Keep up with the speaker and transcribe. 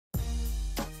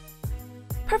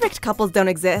Perfect couples don't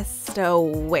exist. Oh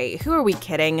wait, who are we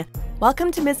kidding?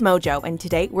 Welcome to MsMojo, and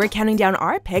today we're counting down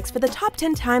our picks for the top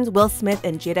 10 times Will Smith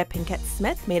and Jada Pinkett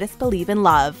Smith made us believe in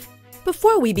love.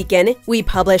 Before we begin, we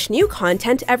publish new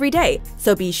content every day,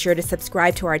 so be sure to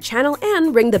subscribe to our channel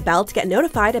and ring the bell to get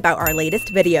notified about our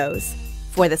latest videos.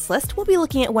 For this list, we'll be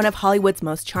looking at one of Hollywood's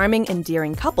most charming,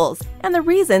 endearing couples, and the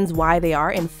reasons why they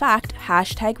are, in fact,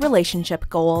 #relationship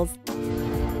goals.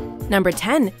 Number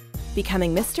 10.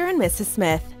 Becoming Mr. and Mrs.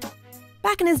 Smith.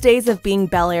 Back in his days of being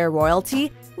Bel Air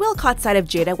royalty, Will caught sight of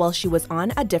Jada while she was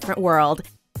on A Different World.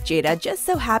 Jada just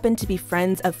so happened to be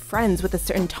friends of friends with a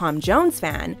certain Tom Jones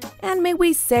fan, and may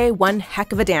we say one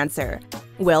heck of a dancer.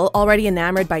 Will, already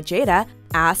enamored by Jada,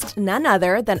 asked none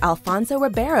other than Alfonso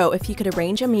Ribeiro if he could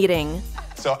arrange a meeting.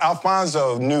 So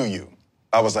Alfonso knew you.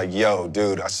 I was like, yo,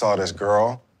 dude, I saw this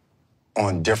girl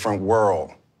on Different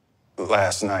World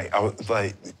last night. I was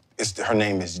like, her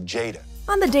name is Jada.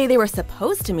 On the day they were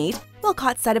supposed to meet, Will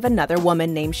caught sight of another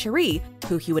woman named Sheree,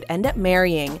 who he would end up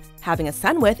marrying, having a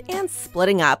son with, and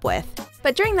splitting up with.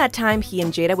 But during that time, he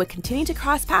and Jada would continue to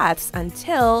cross paths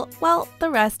until, well,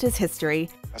 the rest is history.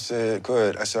 I said,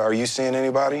 good. I said, are you seeing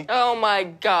anybody? Oh my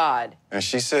God. And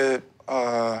she said,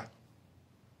 no.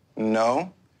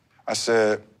 I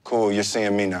said, cool, you're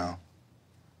seeing me now.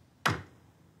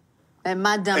 And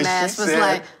my dumb ass was said,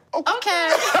 like,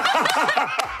 okay.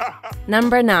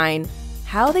 Number 9.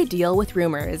 How they deal with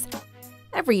rumors.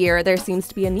 Every year, there seems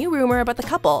to be a new rumor about the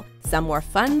couple, some more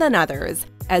fun than others,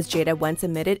 as Jada once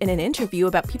admitted in an interview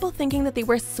about people thinking that they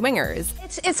were swingers.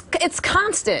 It's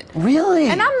constant. Really?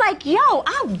 And I'm like, yo,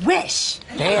 I wish.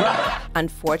 Damn.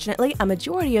 Unfortunately, a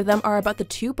majority of them are about the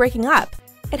two breaking up.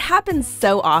 It happens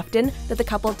so often that the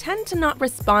couple tend to not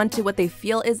respond to what they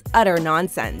feel is utter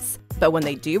nonsense. But when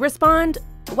they do respond,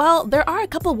 well, there are a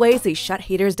couple ways they shut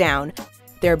haters down.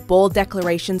 Their bold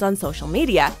declarations on social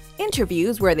media,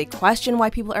 interviews where they question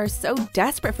why people are so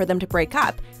desperate for them to break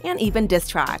up, and even diss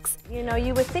tracks. You know,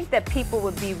 you would think that people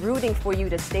would be rooting for you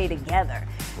to stay together,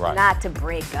 Right. not to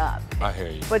break up. I hear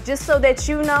you. But just so that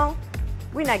you know,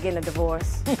 we're not getting a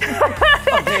divorce.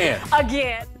 Again.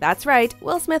 Again. That's right,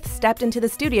 Will Smith stepped into the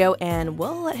studio, and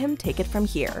we'll let him take it from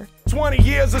here. 20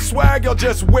 years of swag, y'all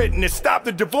just witnessed. Stop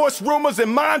the divorce rumors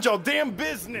and mind your damn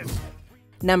business.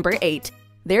 Number 8.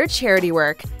 Their charity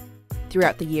work.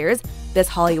 Throughout the years, this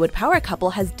Hollywood power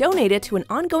couple has donated to an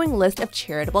ongoing list of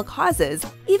charitable causes,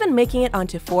 even making it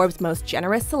onto Forbes' most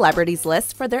generous celebrities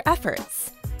list for their efforts.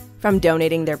 From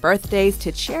donating their birthdays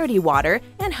to charity water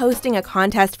and hosting a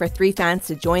contest for 3 fans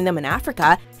to join them in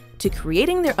Africa, to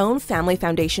creating their own family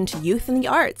foundation to youth in the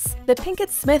arts. The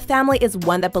Pinkett-Smith family is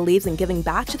one that believes in giving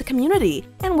back to the community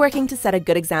and working to set a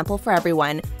good example for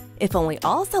everyone. If only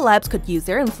all celebs could use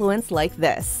their influence like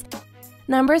this.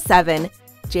 Number 7.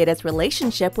 Jada's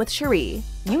relationship with Sheree.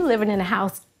 You living in a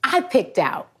house I picked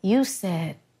out. You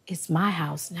said, it's my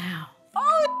house now.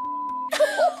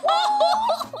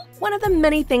 One of the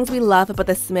many things we love about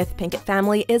the Smith-Pinkett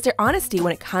family is their honesty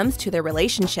when it comes to their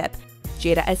relationship.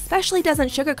 Jada especially doesn't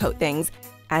sugarcoat things,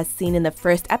 as seen in the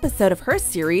first episode of her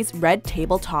series, Red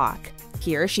Table Talk.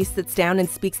 Here, she sits down and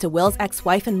speaks to Will's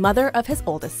ex-wife and mother of his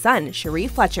oldest son, Sheree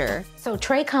Fletcher. So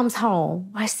Trey comes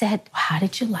home. I said, how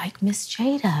did you like Miss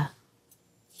Jada?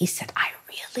 He said, I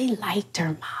really liked her,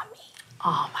 Mommy.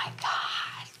 Oh my God.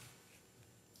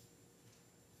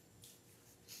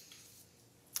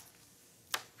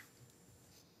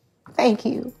 Thank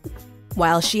you.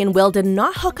 While she and Will did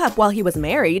not hook up while he was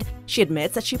married, she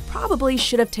admits that she probably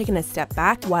should have taken a step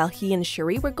back while he and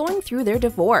Sheree were going through their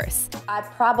divorce. I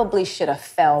probably should have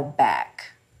fell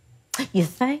back. You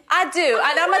think? I do,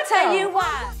 and I'm gonna tell you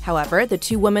why. However, the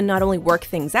two women not only work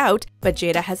things out, but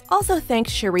Jada has also thanked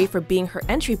Sheree for being her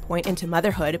entry point into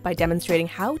motherhood by demonstrating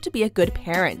how to be a good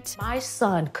parent. My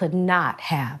son could not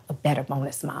have a better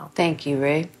bonus mom. Thank you,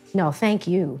 Ray. No, thank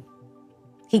you.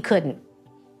 He couldn't.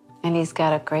 And he's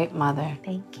got a great mother.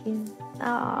 Thank you.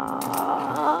 Aww.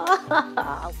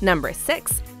 Number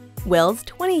 6. Will's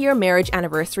 20-year marriage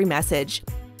anniversary message.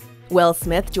 Will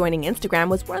Smith joining Instagram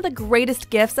was one of the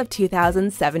greatest gifts of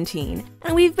 2017,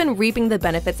 and we've been reaping the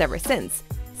benefits ever since.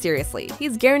 Seriously,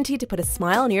 he's guaranteed to put a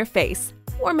smile on your face,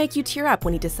 or make you tear up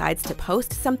when he decides to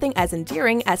post something as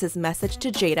endearing as his message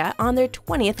to Jada on their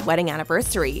 20th wedding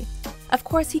anniversary. Of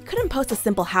course, he couldn't post a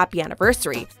simple happy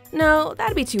anniversary. No,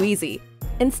 that'd be too easy.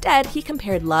 Instead, he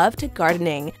compared love to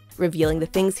gardening, revealing the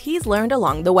things he's learned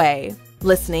along the way.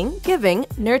 Listening, giving,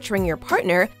 nurturing your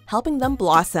partner, helping them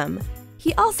blossom.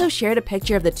 He also shared a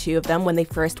picture of the two of them when they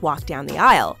first walked down the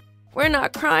aisle. We're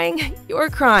not crying,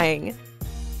 you're crying.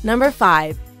 Number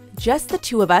 5. Just the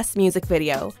Two of Us music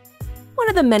video. One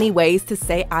of the many ways to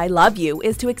say I love you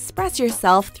is to express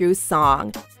yourself through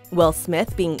song. Will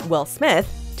Smith, being Will Smith,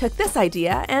 took this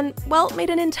idea and, well, made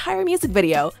an entire music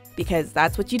video, because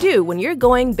that's what you do when you're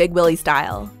going Big Willie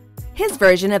style. His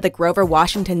version of the Grover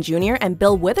Washington Jr. and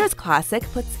Bill Withers classic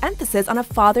puts emphasis on a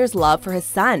father's love for his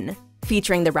son,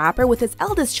 featuring the rapper with his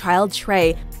eldest child,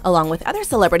 Trey, along with other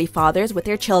celebrity fathers with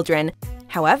their children.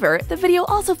 However, the video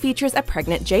also features a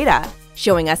pregnant Jada,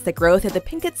 showing us the growth of the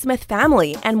Pinkett-Smith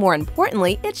family, and more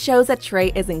importantly, it shows that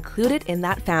Trey is included in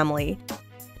that family.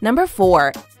 Number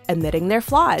 4. Admitting their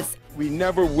flaws. We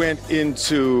never went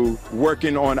into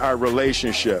working on our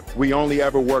relationship. We only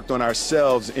ever worked on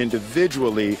ourselves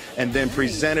individually and then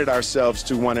presented ourselves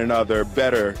to one another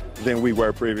better than we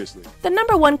were previously. The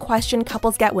number one question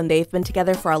couples get when they've been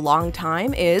together for a long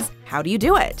time is, how do you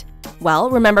do it? Well,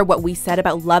 remember what we said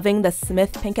about loving the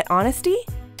Smith-Pinkett honesty?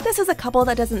 This is a couple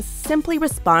that doesn't simply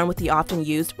respond with the often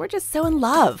used, "we're just so in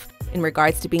love," in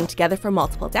regards to being together for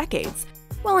multiple decades.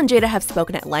 Will and Jada have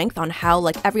spoken at length on how,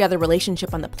 like every other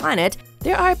relationship on the planet,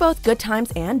 there are both good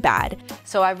times and bad.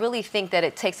 So I really think that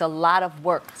it takes a lot of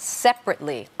work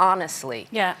separately, honestly,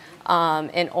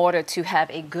 in order to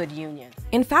have a good union.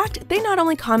 In fact, they not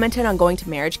only commented on going to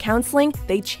marriage counseling,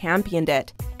 they championed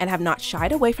it, and have not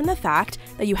shied away from the fact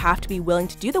that you have to be willing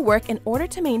to do the work in order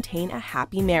to maintain a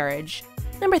happy marriage.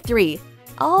 Number 3.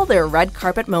 All their red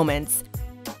carpet moments.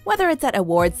 Whether it's at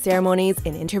awards ceremonies,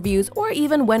 in interviews, or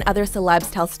even when other celebs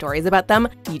tell stories about them,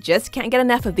 you just can't get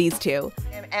enough of these two.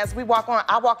 And as we walk on,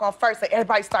 I walk on first, and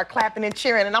everybody start clapping and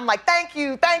cheering, and I'm like, thank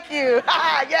you,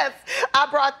 yes, I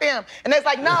brought them. And they're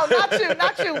like, no,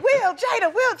 not you, Will,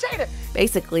 Jada.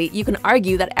 Basically, you can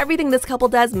argue that everything this couple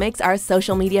does makes our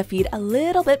social media feed a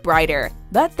little bit brighter.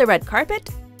 But the red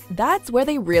carpet? That's where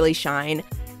they really shine.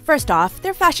 First off,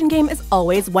 their fashion game is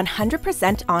always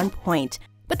 100% on point.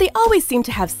 But they always seem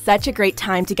to have such a great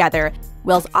time together.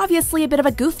 Will's obviously a bit of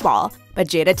a goofball, but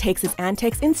Jada takes his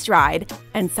antics in stride.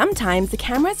 And sometimes the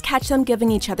cameras catch them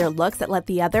giving each other looks that let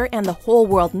the other and the whole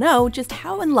world know just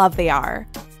how in love they are.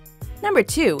 Number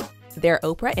 2. Their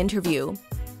Oprah interview.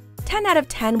 10 out of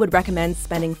 10 would recommend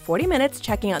spending 40 minutes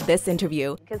checking out this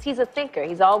interview. Because he's a thinker.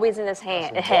 He's always in his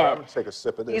head. I'm gonna take a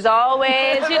sip of this. He's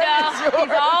always, he's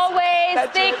always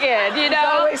thinking, He's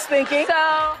always thinking.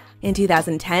 So... In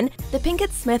 2010, the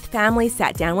Pinkett-Smith family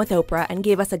sat down with Oprah and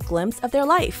gave us a glimpse of their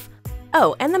life.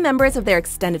 Oh, and the members of their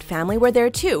extended family were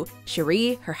there too.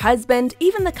 Sheree, her husband,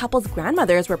 even the couple's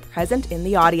grandmothers were present in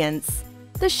the audience.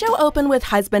 The show opened with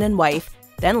husband and wife.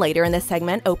 Then later in this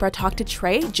segment, Oprah talked to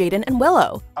Trey, Jaden, and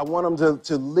Willow. I want them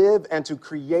to live and to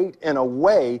create in a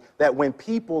way that when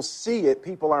people see it,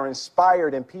 people are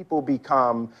inspired and people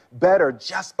become better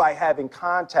just by having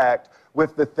contact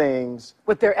with the things.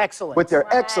 With their excellence. With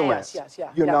their excellence. Yes,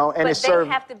 you know, and but it's they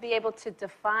have to be able to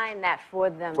define that for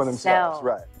themselves.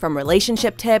 Right. From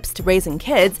relationship tips to raising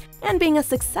kids and being a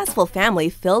successful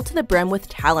family filled to the brim with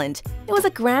talent, it was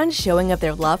a grand showing of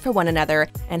their love for one another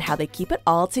and how they keep it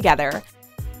all together.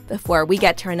 Before we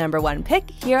get to our number 1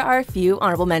 pick, here are a few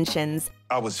honorable mentions.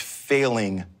 I was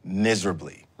failing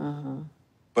miserably.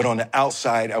 But on the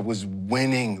outside, I was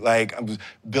winning. Like, I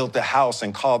built a house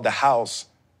and called the house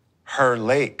her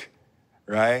lake,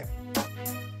 right?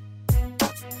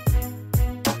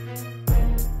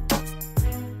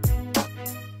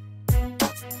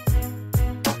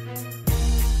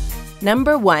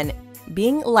 Number 1.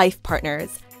 Being life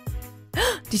partners.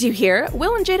 Did you hear?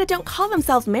 Will and Jada don't call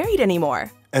themselves married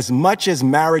anymore. As much as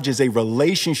marriage is a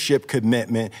relationship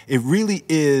commitment, it really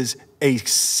is a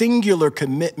singular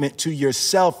commitment to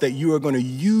yourself that you are going to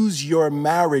use your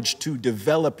marriage to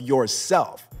develop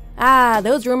yourself. Ah,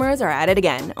 those rumors are at it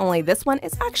again, only this one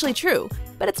is actually true,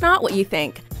 but it's not what you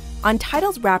think. On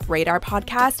Tidal's Rap Radar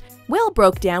podcast, Will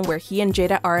broke down where he and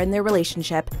Jada are in their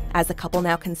relationship, as the couple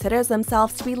now considers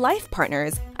themselves to be life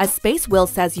partners, a space Will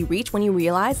says you reach when you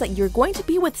realize that you're going to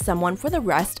be with someone for the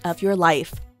rest of your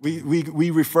life.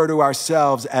 We refer to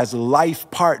ourselves as life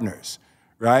partners,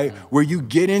 right? Where you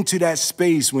get into that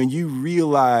space when you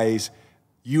realize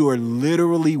you are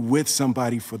literally with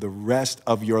somebody for the rest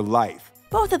of your life.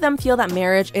 Both of them feel that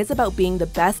marriage is about being the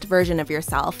best version of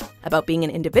yourself, about being an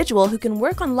individual who can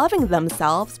work on loving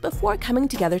themselves before coming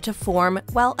together to form,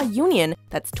 well, a union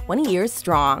that's 20 years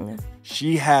strong.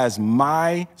 She has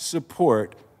my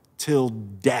support till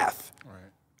death.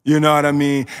 You know what I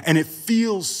mean? And it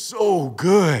feels so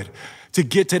good to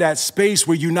get to that space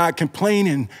where you're not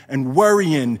complaining and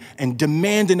worrying and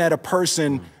demanding that a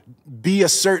person be a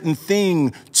certain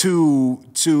thing to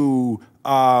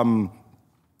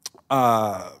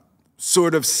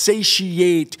sort of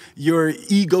satiate your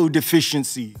ego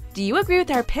deficiency. Do you agree with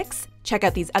our picks? Check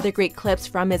out these other great clips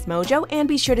from MsMojo and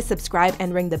be sure to subscribe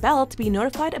and ring the bell to be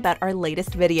notified about our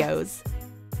latest videos.